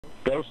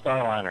Go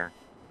Starliner.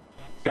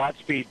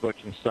 Godspeed,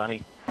 Butch and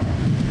Sonny.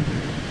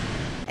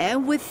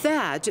 And with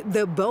that,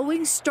 the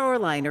Boeing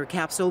Starliner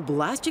capsule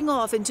blasting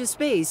off into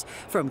space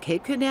from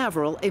Cape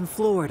Canaveral in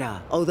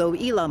Florida. Although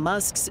Elon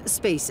Musk's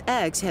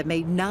SpaceX had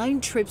made 9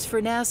 trips for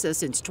NASA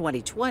since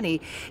 2020,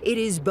 it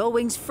is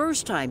Boeing's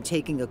first time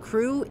taking a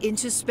crew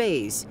into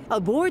space.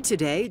 Aboard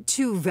today,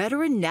 2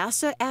 veteran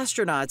NASA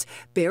astronauts,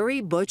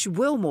 Barry Butch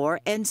Wilmore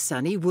and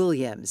Sonny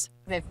Williams.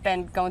 They've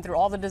been going through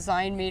all the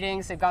design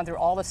meetings, they've gone through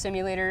all the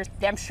simulators.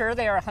 I'm sure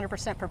they are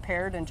 100%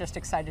 prepared and just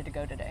excited to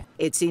go today.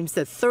 It seems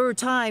the third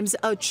time's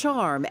a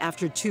charm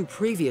after 2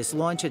 previous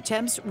launch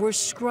attempts were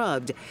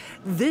scrubbed.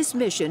 This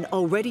mission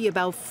already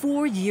about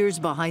 4 years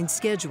behind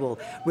schedule,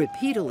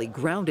 repeatedly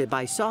grounded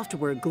by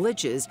software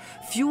glitches,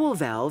 fuel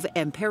valve,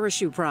 and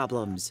parachute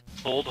problems.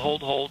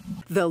 Hold.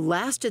 The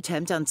last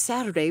attempt on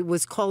Saturday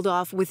was called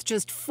off with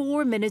just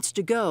 4 minutes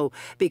to go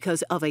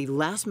because of a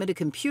last-minute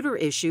computer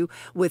issue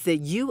with the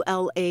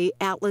ULA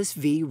Atlas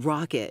V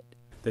rocket.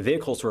 The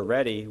vehicles were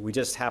ready. We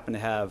just happened to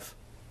have,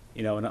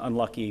 an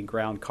unlucky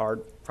ground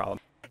card problem.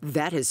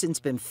 That has since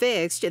been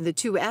fixed, and the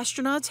 2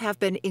 astronauts have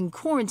been in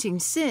quarantine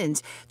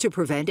since to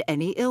prevent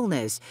any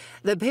illness.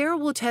 The pair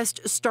will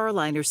test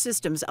Starliner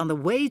systems on the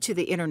way to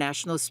the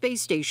International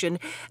Space Station,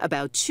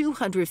 about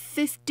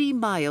 250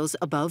 miles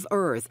above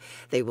Earth.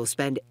 They will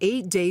spend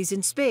 8 days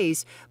in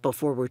space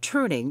before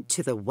returning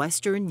to the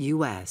western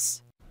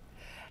U.S.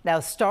 Now,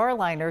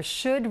 Starliner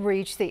should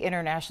reach the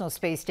International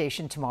Space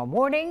Station tomorrow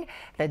morning.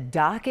 The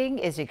docking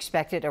is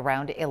expected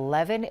around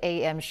 11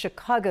 a.m.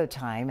 Chicago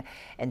time,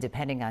 and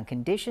depending on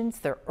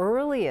conditions, the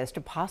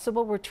earliest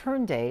possible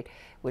return date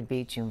would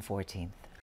be June 14th.